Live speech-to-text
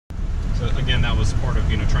So again, that was part of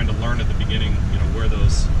trying to learn at the beginning, where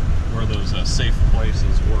those safe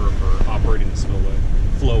places were for operating the spillway,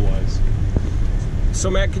 flow-wise.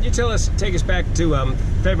 So Matt, can you take us back to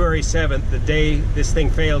February 7th, the day this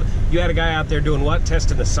thing failed? You had a guy out there doing what?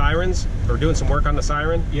 Testing the sirens? Or doing some work on the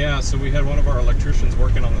siren? Yeah, so we had one of our electricians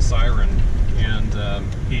working on the siren, and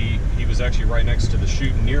he was actually right next to the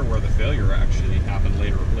chute near where the failure actually happened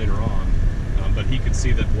later on. But he could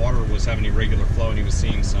see that water was having irregular flow, and he was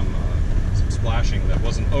seeing some splashing that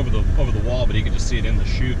wasn't over the wall, but he could just see it in the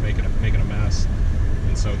chute making a mess.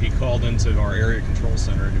 And so he called into our area control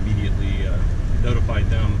center and immediately notified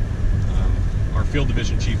them. Our field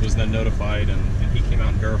division chief was then notified, and he came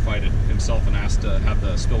out and verified it himself and asked to have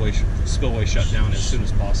the spillway shut down as soon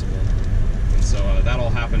as possible. And so that all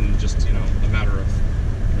happened in just a matter of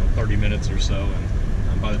 30 minutes or so.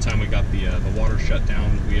 And by the time we got the water shut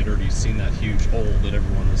down, we had already seen that huge hole that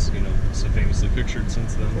everyone has so famously pictured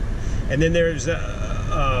since then. And then there's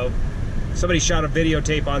somebody shot a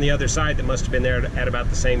videotape on the other side that must have been there at about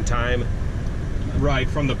the same time. Right,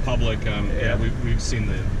 from the public. Yeah, we've seen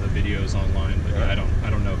the videos online, but yeah, I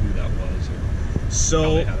don't know who that was or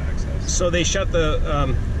how they had access. So they shut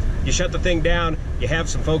the you shut the thing down. You have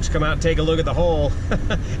some folks come out and take a look at the hole,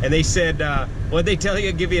 and they said, what'd they tell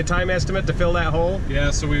you? Give you a time estimate to fill that hole?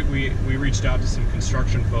 Yeah, so we reached out to some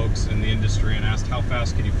construction folks in the industry and asked how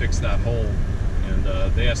fast could you fix that hole,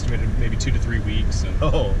 and they estimated maybe 2 to 3 weeks. And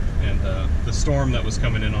the storm that was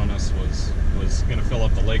coming in on us was going to fill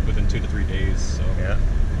up the lake within 2 to 3 days. So yeah,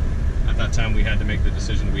 at that time we had to make the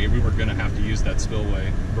decision we were going to have to use that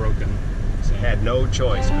spillway broken. So had no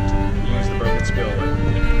choice but to use the broken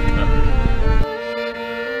spillway.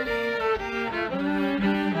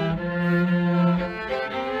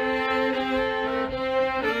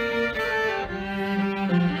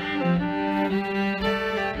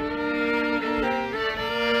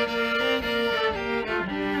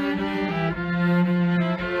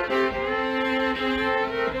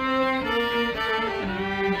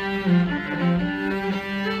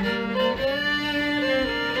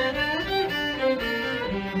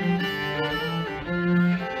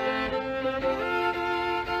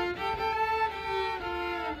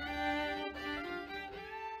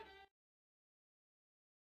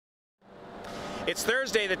 It's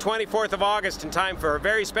Thursday, the 24th of August, and time for a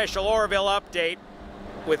very special Oroville update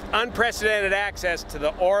with unprecedented access to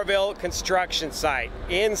the Oroville construction site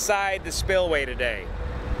inside the spillway today.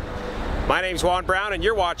 My name's Juan Brown, and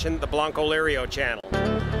you're watching the Blanco Lirio channel.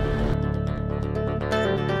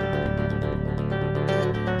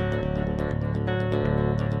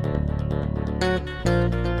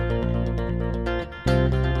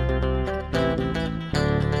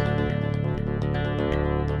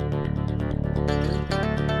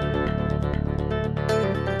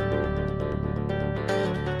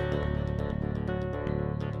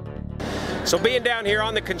 So being down here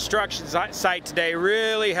on the construction site today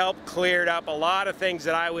really helped clear up a lot of things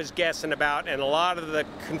that I was guessing about and a lot of the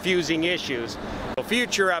confusing issues. So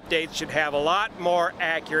future updates should have a lot more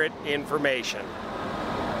accurate information.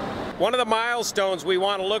 One of the milestones we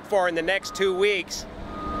want to look for in the next 2 weeks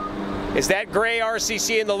is that gray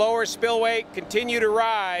RCC in the lower spillway continue to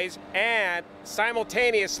rise, and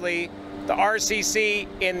simultaneously the RCC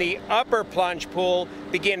in the upper plunge pool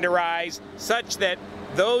begin to rise, such that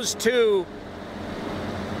those two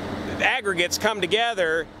aggregates come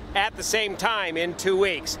together at the same time in 2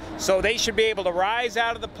 weeks. So they should be able to rise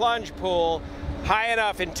out of the plunge pool high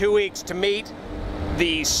enough in 2 weeks to meet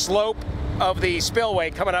the slope of the spillway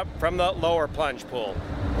coming up from the lower plunge pool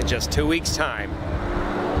in just 2 weeks' time.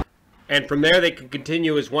 And from there they can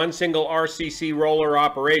continue as one single RCC roller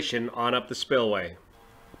operation on up the spillway.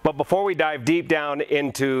 But before we dive deep down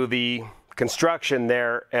into the construction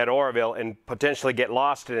there at Oroville and potentially get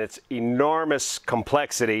lost in its enormous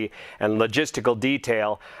complexity and logistical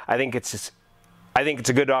detail, I think it's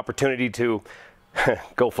a good opportunity to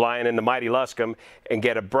go flying into mighty Luscombe and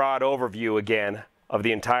get a broad overview again of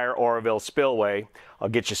the entire Oroville spillway. I'll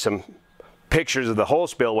get you some pictures of the whole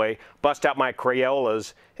spillway, bust out my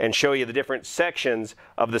Crayolas, and show you the different sections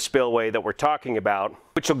of the spillway that we're talking about,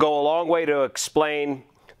 which will go a long way to explain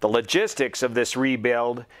the logistics of this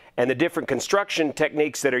rebuild and the different construction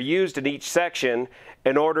techniques that are used in each section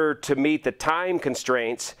in order to meet the time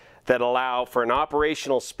constraints that allow for an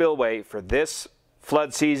operational spillway for this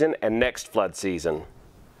flood season and next flood season.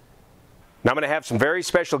 Now I'm going to have some very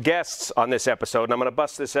special guests on this episode, and I'm going to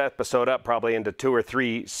bust this episode up probably into 2 or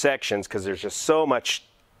 3 sections because there's just so much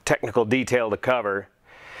technical detail to cover.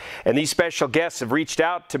 And these special guests have reached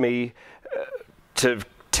out to me to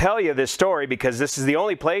tell you this story because this is the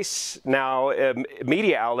only place now,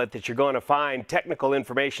 media outlet, that you're going to find technical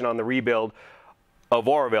information on the rebuild of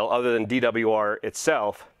Oroville other than DWR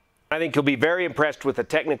itself. I think you'll be very impressed with the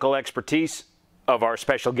technical expertise of our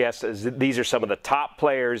special guests, as these are some of the top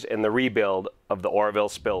players in the rebuild of the Oroville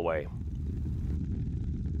Spillway.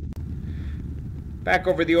 Back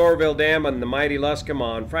over the Oroville Dam on the mighty Luscombe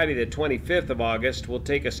on Friday the 25th of August, we'll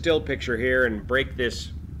take a still picture here and break this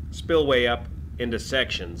spillway up into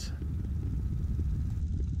sections.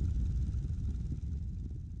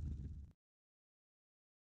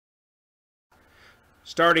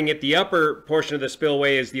 Starting at the upper portion of the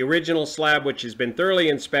spillway is the original slab, which has been thoroughly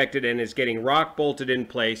inspected and is getting rock bolted in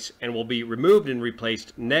place and will be removed and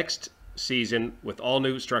replaced next season with all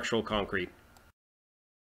new structural concrete.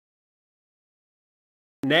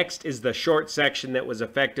 Next is the short section that was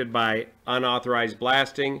affected by unauthorized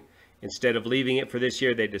blasting. Instead of leaving it for this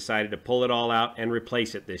year, they decided to pull it all out and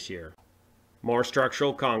replace it this year. More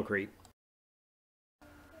structural concrete.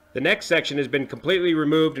 The next section has been completely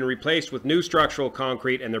removed and replaced with new structural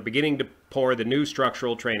concrete, and they're beginning to pour the new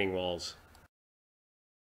structural training walls.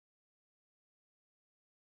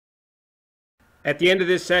 At the end of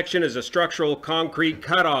this section is a structural concrete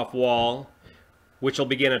cutoff wall, which will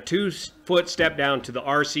begin a 2-foot step down to the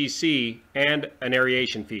RCC and an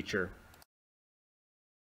aeration feature.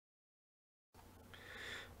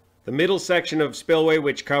 The middle section of spillway,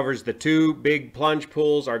 which covers the 2 big plunge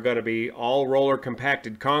pools, are going to be all roller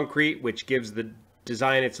compacted concrete, which gives the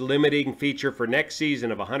design its limiting feature for next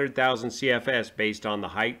season of 100,000 CFS based on the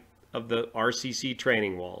height of the RCC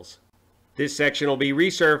training walls. This section will be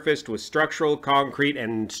resurfaced with structural concrete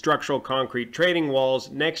and structural concrete training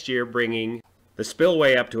walls next year, bringing the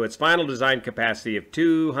spillway up to its final design capacity of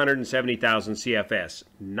 270,000 CFS,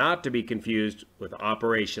 not to be confused with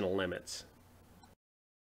operational limits.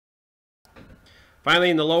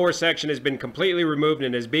 Finally, in the lower section has been completely removed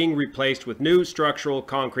and is being replaced with new structural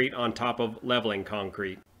concrete on top of leveling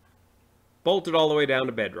concrete, bolted all the way down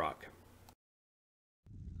to bedrock.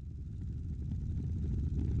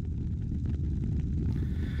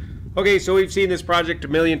 Okay, so we've seen this project a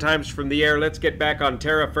million times from the air. Let's get back on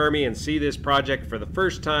terra firma and see this project for the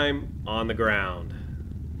first time on the ground.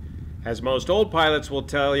 As most old pilots will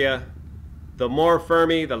tell you, the more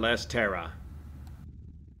Fermi, the less terra.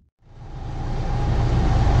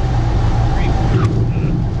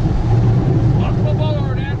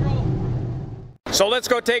 So let's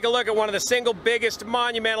go take a look at one of the single biggest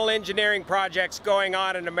monumental engineering projects going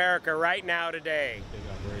on in America right now today.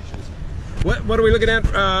 What are we looking at?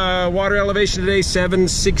 Water elevation today,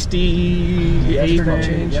 768.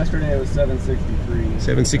 Yesterday it was 763.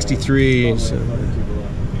 763. So.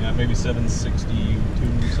 Yeah, maybe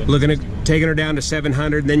 762. Looking at taking her down to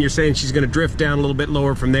 700, and then you're saying she's going to drift down a little bit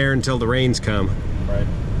lower from there until the rains come. Right.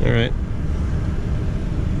 All right.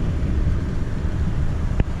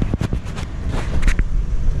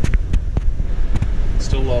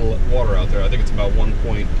 Still a lot of water out there. I think it's about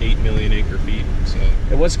 1.8 million acre feet. So.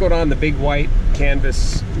 And what's going on in the big white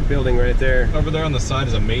canvas building right there? Over there on the side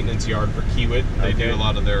is a maintenance yard for Kiewit. They do a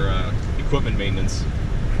lot of their equipment maintenance.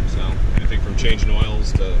 So anything from changing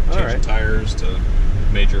oils to changing tires to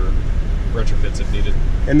major retrofits if needed.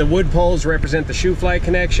 And the wood poles represent the shoe fly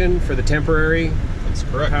connection for the temporary That's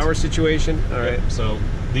correct. Power situation. All right. So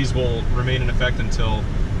these will remain in effect until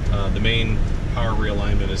the main power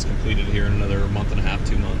realignment is completed here in another month and a half,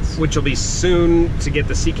 2 months. Which will be soon to get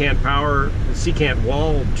the secant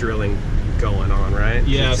wall drilling going on, right?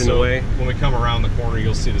 Yeah, it's in so the way. When we come around the corner,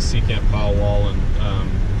 you'll see the secant pile wall, and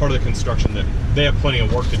part of the construction that they have plenty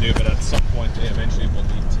of work to do, but at some point they eventually will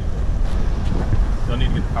need to. They'll need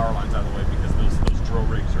to get the power lines out of the way because those drill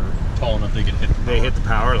rigs are tall enough they can hit the power. They hit the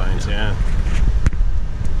power lines, yeah.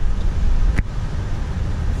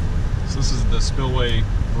 So this is the Spillway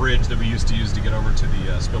Bridge that we used to use to get over to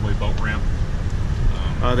the Spillway boat ramp.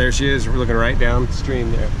 Oh, there she is. We're looking right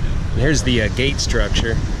downstream there. And here's the gate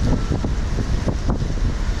structure.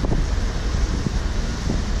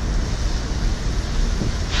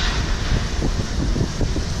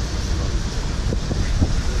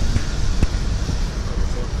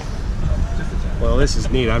 Well, this is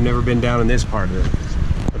neat. I've never been down in this part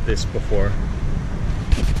of this before.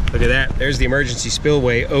 Look at that. There's the emergency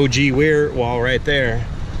spillway OG weir wall right there.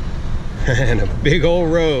 And a big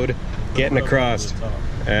old road getting across.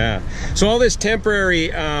 Yeah. So all this temporary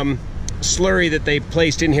slurry that they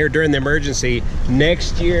placed in here during the emergency,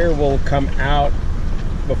 next year will come out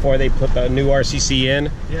before they put the new RCC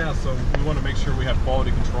in? Yeah, so we want to make sure we have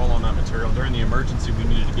quality control on that material. During the emergency, we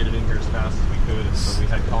needed to get it in here as fast as we could, and so we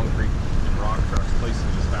had concrete and rock trucks placing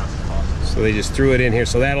it as fast as possible. So they just threw it in here.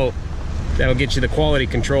 So that'll That'll get you the quality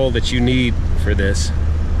control that you need for this.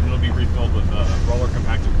 And it'll be refilled with roller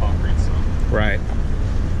compacted concrete. So. Right.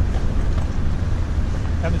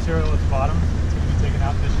 That material at the bottom is going to be taken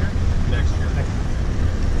out this year? Next year.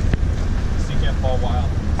 Sea can't fall wild.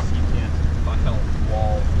 Sea can't file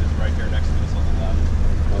wall is right here next to us on the left.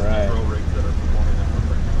 All right. Drill rigs that are performing that work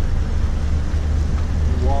right now.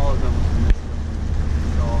 The wall is almost missing.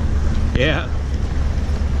 Yeah.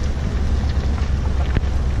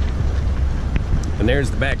 And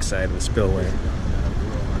there's the back side of the spillway.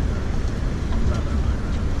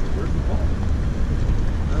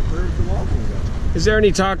 Where's the wall going to go? Is there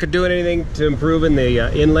any talk of doing anything to improving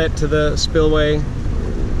the inlet to the spillway?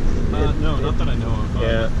 No, not that I know of.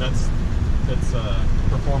 Yeah. That's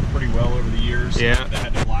performed pretty well over the years. Yeah. They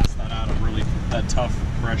had to blast that out of really that tough,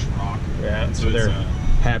 fresh rock. Yeah, And so they're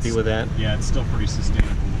happy with that. Yeah, it's still pretty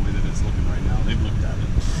sustainable the way that it's looking right now. They've looked at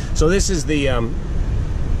it. So this is the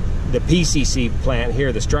Pcc plant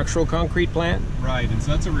here, the structural concrete plant? Right, and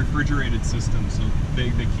so that's a refrigerated system. So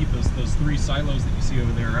they keep those three silos that you see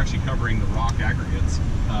over there are actually covering the rock aggregates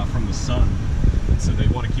from the sun. And so they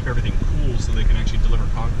want to keep everything cool so they can actually deliver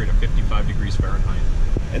concrete at 55 degrees Fahrenheit.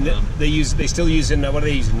 And they still using what are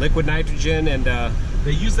they using? Liquid nitrogen and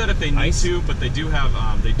they use that if they need ice? to, but they do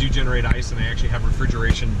have they do generate ice, and they actually have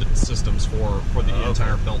refrigeration systems for the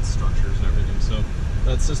entire belt structures and everything. So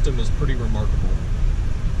that system is pretty remarkable.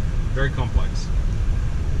 Very complex.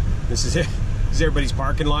 This is it. This is everybody's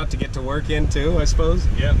parking lot to get to work in too, I suppose?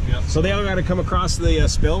 Yeah. So they all got to come across the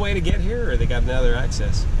spillway to get here, or they got another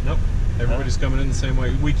access? Nope. Everybody's coming in the same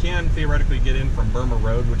way. We can theoretically get in from Burma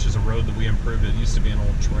Road, which is a road that we improved. It used to be an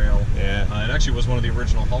old trail. Yeah. It actually was one of the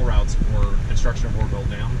original haul routes for construction of Oroville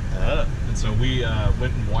Dam. And so we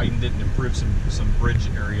went and widened it and improved some bridge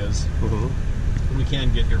areas. We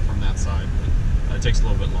can get here from that side, but it takes a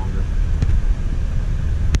little bit longer.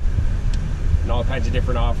 And all kinds of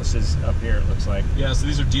different offices up here, it looks like. Yeah, so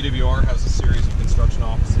these are DWR has a series of construction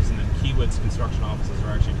offices, and then Kiewit's construction offices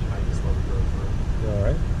are actually behind this lower road. All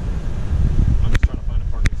right. I'm just trying to find a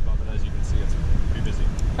parking spot, but as you can see, it's pretty busy.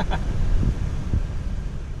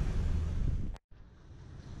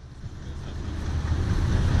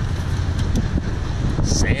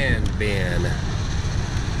 Sand bin.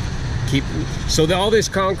 So all this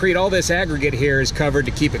concrete, all this aggregate here is covered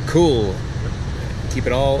to keep it cool. Keep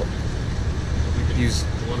it all used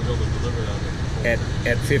want to be able to deliver that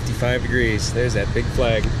at 55 degrees. There's that big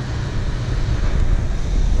flag.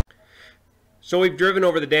 So we've driven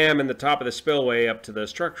over the dam and the top of the spillway up to the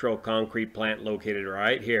structural concrete plant located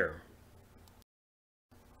right here.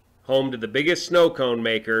 Home to the biggest snow cone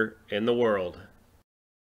maker in the world.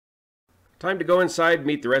 Time to go inside and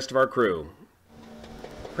meet the rest of our crew.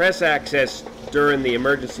 Press access during the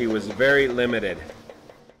emergency was very limited.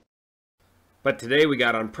 But today we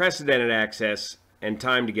got unprecedented access and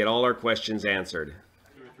time to get all our questions answered.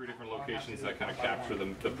 There are 3 different locations that kind of capture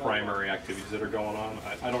the primary activities that are going on.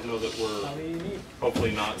 I don't know that we're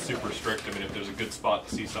hopefully not super strict. I mean, if there's a good spot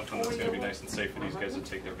to see something that's going to be nice and safe for these guys to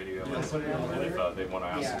take their video, and if they want to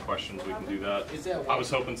ask some questions, we can do that. I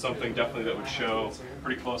was hoping something definitely that would show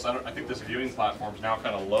pretty close. I think this viewing platform is now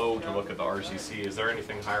kind of low to look at the RCC. Is there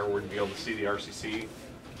anything higher where we'd be able to see the RCC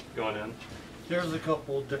going in? There's a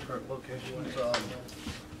couple different locations.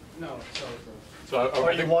 So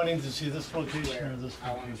Are you wanting to see this location or this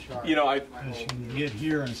location? You know, Because you can get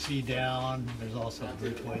here and see down. There's also a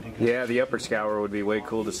bridge way to go. Yeah, the upper scour would be way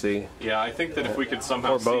cool to see. Yeah, I think that if we could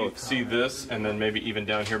somehow see this, and then maybe even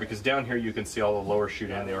down here, because down here you can see all the lower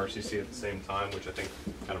chute and the RCC at the same time, which I think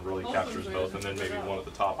kind of really captures both, and then maybe one at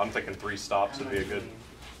the top. I'm thinking 3 stops would be a good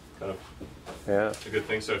kind of a good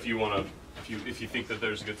thing. So if you want to, if you think that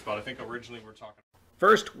there's a good spot, I think originally we're talking.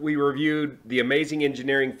 First, we reviewed the amazing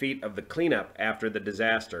engineering feat of the cleanup after the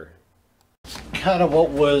disaster. Kind of what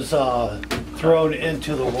was thrown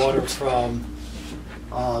into the water from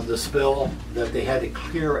the spill that they had to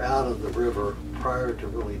clear out of the river prior to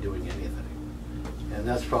really doing anything. And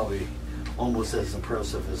that's probably almost as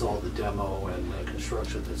impressive as all the demo and the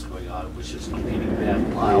construction that's going on, which is cleaning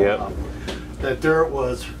that pile up. That dirt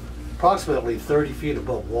was approximately 30 feet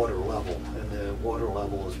above water level, and the water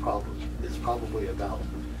level is probably about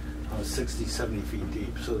 60, 70 feet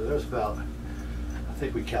deep. So there's about, I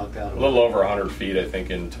think we calculated out A little over 100 feet, I think,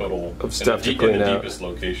 in total of stuff to clean in the out. deepest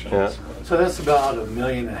locations. Yeah. So that's about 1.5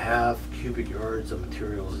 million cubic yards of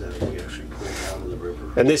materials that we actually pulled out of the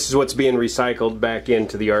river. And this is what's being recycled back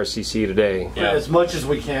into the RCC today. Yeah. As much as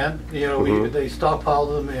we can. You know, they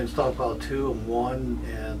stockpiled them in stockpile 2 and 1,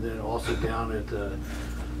 and then also down at the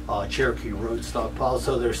Cherokee Road stockpile.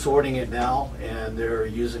 So they're sorting it now, and they're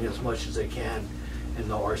using as much as they can in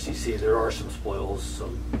the RCC. There are some spoils,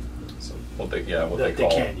 some what that they they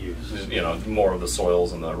call, can't use. you know, more of the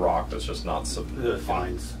soils and the rock that's just not The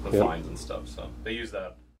fines. the fines and stuff. So they use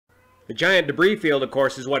that. The giant debris field, of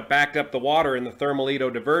course, is what backed up the water in the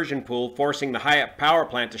Thermalito diversion pool, forcing the Hyatt power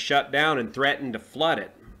plant to shut down and threaten to flood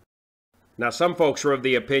it. Now, some folks are of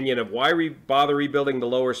the opinion of why bother rebuilding the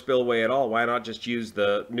lower spillway at all? Why not just use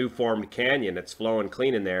the new formed canyon that's flowing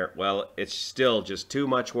clean in there? Well, it's still just too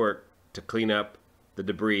much work to clean up the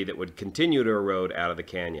debris that would continue to erode out of the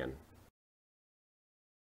canyon.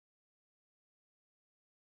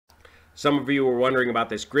 Some of you were wondering about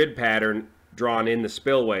this grid pattern drawn in the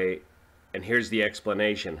spillway, and here's the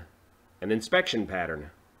explanation. An inspection pattern.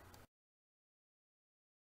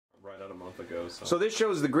 Right out a month ago. So this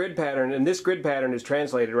shows the grid pattern, and this grid pattern is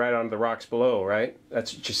translated right onto the rocks below, right?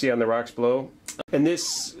 That's what you see on the rocks below. And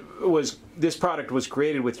this product was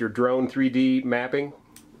created with your drone 3D mapping.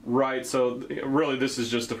 Right, so really this is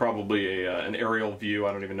just probably an aerial view.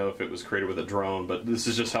 I don't even know if it was created with a drone, but this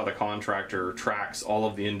is just how the contractor tracks all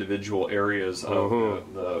of the individual areas of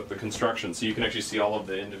the construction. So you can actually see all of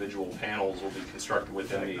the individual panels will be constructed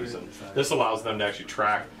within these, and this allows them to actually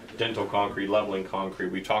track dental concrete, leveling concrete.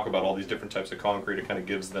 We talk about all these different types of concrete. It kind of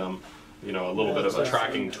gives them, you know, a little bit of a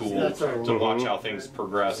tracking tool to watch how things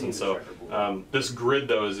progress. And so this grid,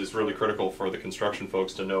 though, is really critical for the construction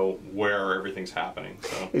folks to know where everything's happening.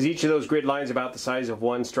 So. Is each of those grid lines about the size of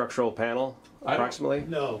one structural panel, approximately?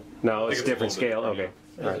 No. No, it's different scale. Okay.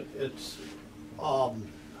 All right. It's,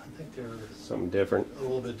 I think they're something different. a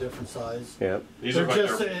little bit different size. Yeah. These They're are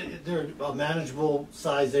just they're a manageable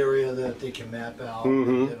size area that they can map out,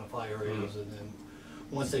 identify areas, and then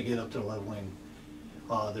once they get up to leveling,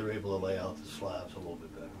 they're able to lay out the slabs a little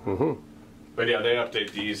bit better. But yeah, they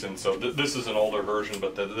update these, and so this is an older version,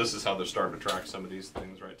 but this is how they're starting to track some of these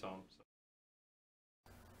things, right, Tom?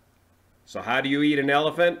 So how do you eat an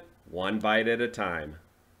elephant? One bite at a time.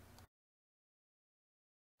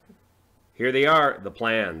 Here they are, the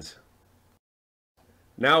plans.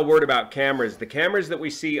 Now a word about cameras. The cameras that we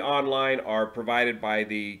see online are provided by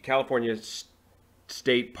the California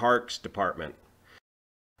State Parks Department.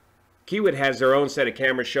 Kiewit has their own set of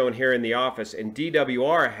cameras shown here in the office, and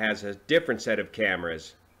DWR has a different set of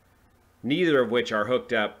cameras, neither of which are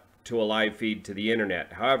hooked up to a live feed to the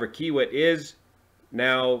internet. However, Kiewit is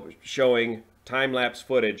now showing time-lapse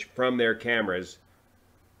footage from their cameras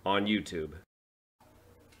on YouTube,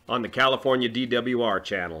 on the California DWR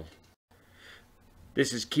channel.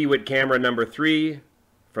 This is Kiewit camera number 3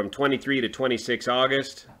 from 23 to 26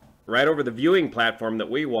 August, right over the viewing platform that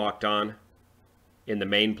we walked on in the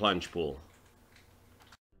main plunge pool.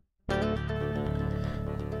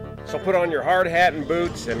 So put on your hard hat and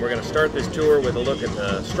boots, and we're going to start this tour with a look at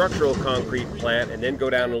the structural concrete plant, and then go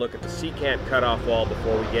down and look at the secant cutoff wall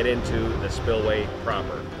before we get into the spillway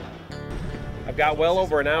proper. I've got well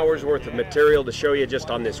over an hour's worth of material to show you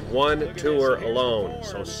just on this one tour alone,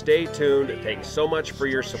 so stay tuned. Thanks so much for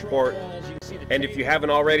your support, and if you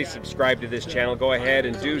haven't already subscribed to this channel, go ahead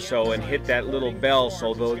and do so, and hit that little bell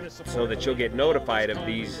so that you'll get notified of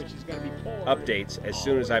these updates as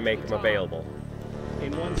soon as I make them available.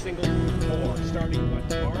 In one single pour, starting what,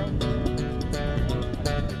 tomorrow?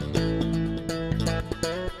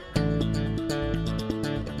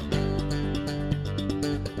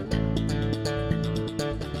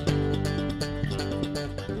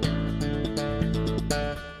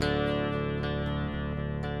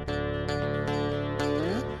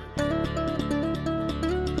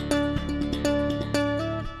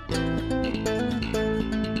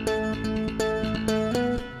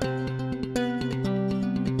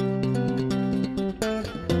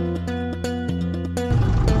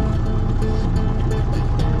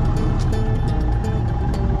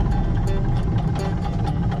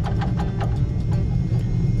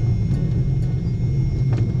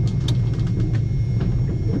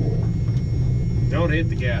 Don't hit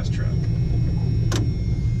the gas truck.